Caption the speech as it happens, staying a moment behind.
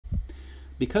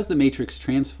because the matrix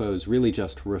transpose really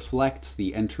just reflects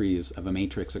the entries of a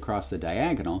matrix across the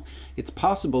diagonal, it's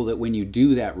possible that when you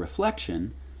do that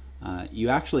reflection, you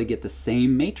actually get the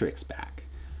same matrix back.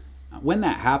 When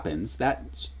that happens,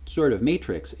 that sort of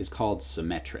matrix is called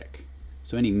symmetric.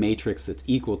 So any matrix that's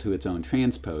equal to its own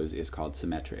transpose is called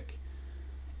symmetric.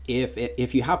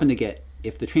 If you happen to get,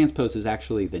 if the transpose is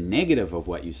actually the negative of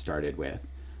what you started with,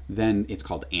 then it's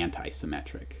called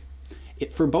antisymmetric.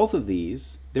 For both of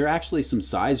these, there are actually some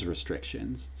size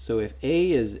restrictions. So if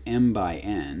A is m by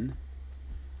n,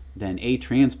 then A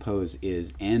transpose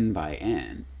is n by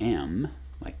n, m,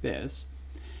 like this.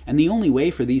 And the only way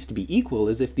for these to be equal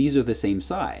is if these are the same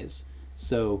size.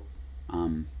 So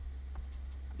m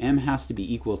has to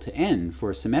be equal to n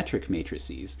for symmetric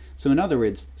matrices. So in other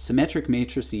words, symmetric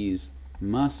matrices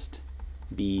must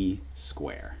be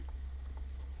square.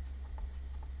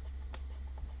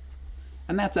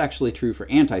 And that's actually true for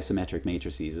antisymmetric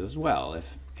matrices as well.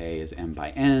 If A is m by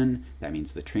n, that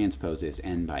means the transpose is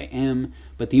n by m.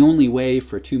 But the only way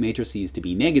for two matrices to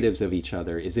be negatives of each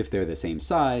other is if they're the same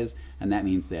size, and that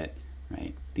means that,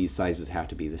 right, these sizes have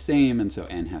to be the same, and so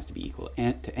n has to be equal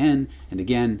to n. And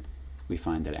again, we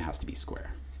find that it has to be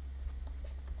square.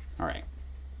 All right.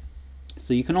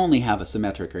 So you can only have a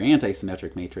symmetric or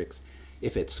antisymmetric matrix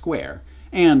if it's square,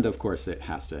 and of course it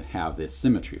has to have this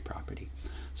symmetry property.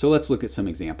 So let's look at some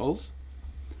examples.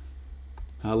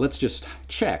 Let's just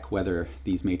check whether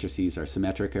these matrices are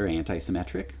symmetric or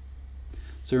antisymmetric.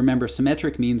 So remember,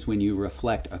 symmetric means when you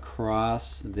reflect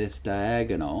across this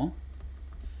diagonal,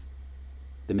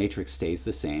 the matrix stays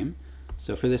the same.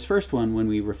 So for this first one, when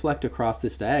we reflect across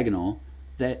this diagonal,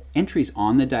 the entries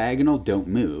on the diagonal don't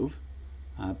move,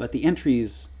 but the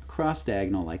entries across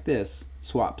diagonal like this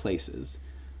swap places.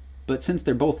 But since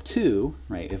they're both 2,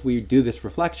 right, if we do this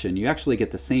reflection, you actually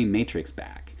get the same matrix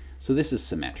back. So this is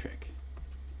symmetric.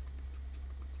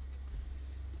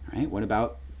 All right, what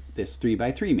about this 3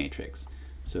 by 3 matrix?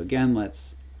 So again,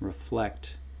 let's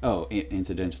reflect. Oh,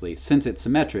 incidentally, since it's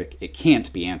symmetric, it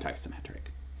can't be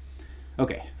antisymmetric.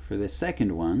 Okay, for the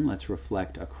second one, let's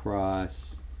reflect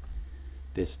across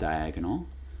this diagonal.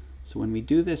 So when we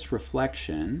do this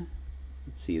reflection,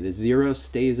 let's see, the 0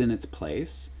 stays in its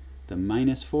place. The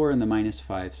 -4 and the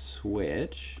 -5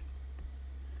 switch.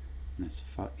 And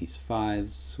these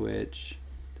 5s switch.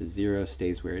 The 0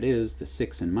 stays where it is. The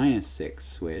 6 and -6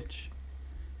 switch.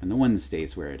 And the 1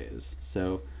 stays where it is.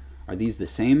 So are these the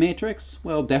same matrix?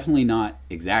 Well, definitely not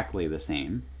exactly the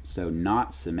same. So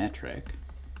not symmetric.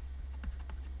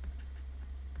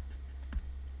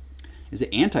 Is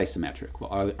it antisymmetric?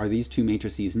 Well, are these two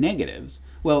matrices negatives?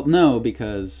 Well, no,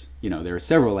 because there are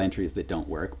several entries that don't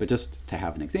work, but just to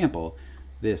have an example,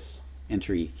 this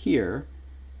entry here,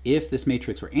 if this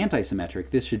matrix were antisymmetric,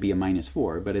 this should be a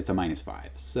 -4, but it's a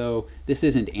 -5. So this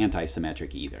isn't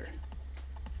antisymmetric either.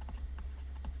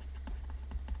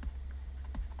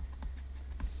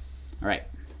 All right,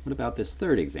 what about this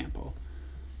third example?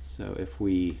 So if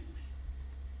we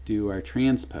do our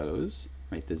transpose,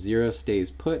 right, the 0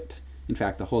 stays put. In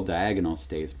fact, the whole diagonal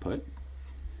stays put.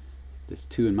 This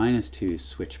 2 and -2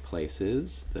 switch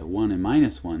places. The 1 and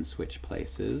 -1 switch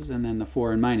places. And then the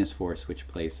 4 and -4 switch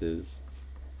places.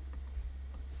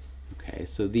 Okay,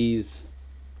 so these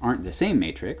aren't the same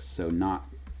matrix, so not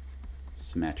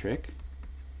symmetric.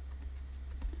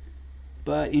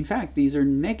 But in fact, these are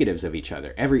negatives of each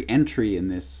other. Every entry in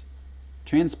this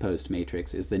transposed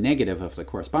matrix is the negative of the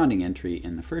corresponding entry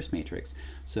in the first matrix.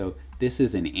 So this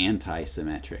is an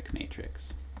antisymmetric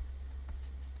matrix.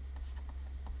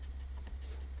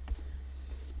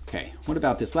 Okay, what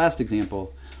about this last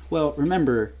example? Well,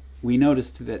 remember, we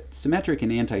noticed that symmetric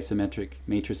and antisymmetric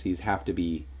matrices have to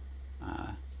be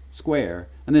square,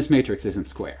 and this matrix isn't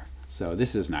square. So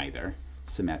this is neither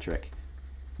symmetric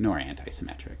nor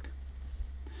antisymmetric.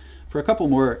 For a couple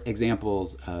more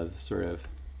examples of sort of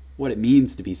what it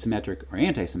means to be symmetric or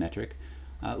antisymmetric,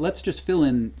 let's just fill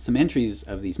in some entries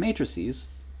of these matrices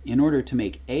in order to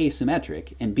make A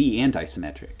symmetric and B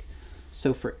antisymmetric.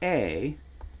 So for A,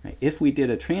 right, if we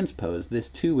did a transpose, this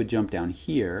 2 would jump down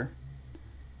here.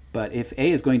 But if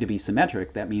A is going to be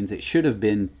symmetric, that means it should have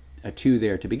been a 2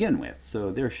 there to begin with.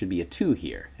 So there should be a 2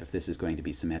 here if this is going to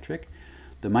be symmetric.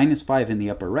 The -5 in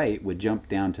the upper right would jump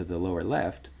down to the lower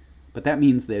left. But that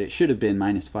means that it should have been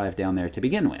 -5 down there to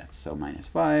begin with. So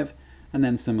 -5, and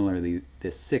then similarly,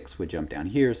 this 6 would jump down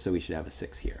here, so we should have a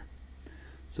 6 here.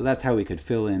 So that's how we could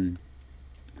fill in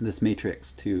this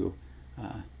matrix to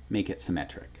make it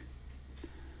symmetric.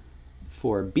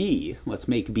 For B, let's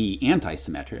make B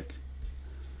antisymmetric.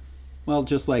 Well,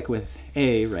 just like with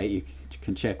A, right, you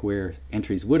can check where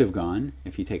entries would have gone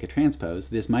if you take a transpose.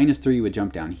 This -3 would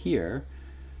jump down here.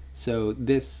 So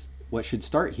this, what should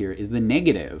start here is the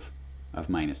negative of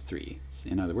minus 3.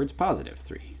 In other words, positive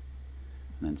 3.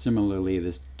 And then similarly,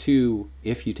 this 2,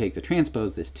 if you take the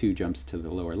transpose, this 2 jumps to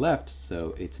the lower left,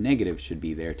 so its negative should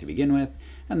be there to begin with,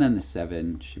 and then the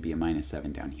 7 should be a minus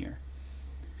 7 down here.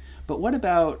 But what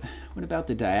about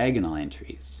the diagonal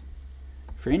entries?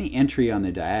 For any entry on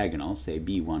the diagonal, say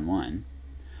B11,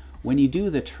 when you do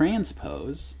the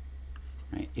transpose,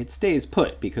 right, it stays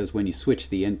put, because when you switch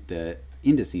the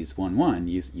indices 1, 1,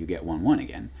 you get 1, 1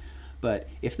 again. But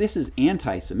if this is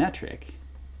antisymmetric,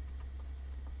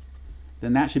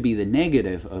 then that should be the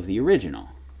negative of the original.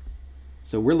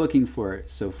 So we're looking for,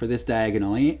 for this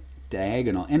diagonal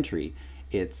entry,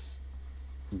 it's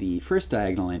the first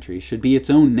diagonal entry should be its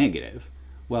own negative.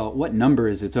 Well, what number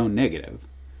is its own negative?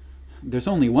 There's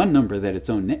only one number that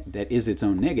is its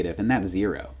own negative, and that's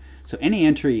 0. So any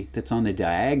entry that's on the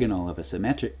diagonal of a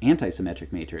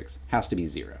antisymmetric matrix has to be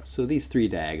 0. So these 3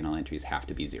 diagonal entries have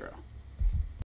to be 0.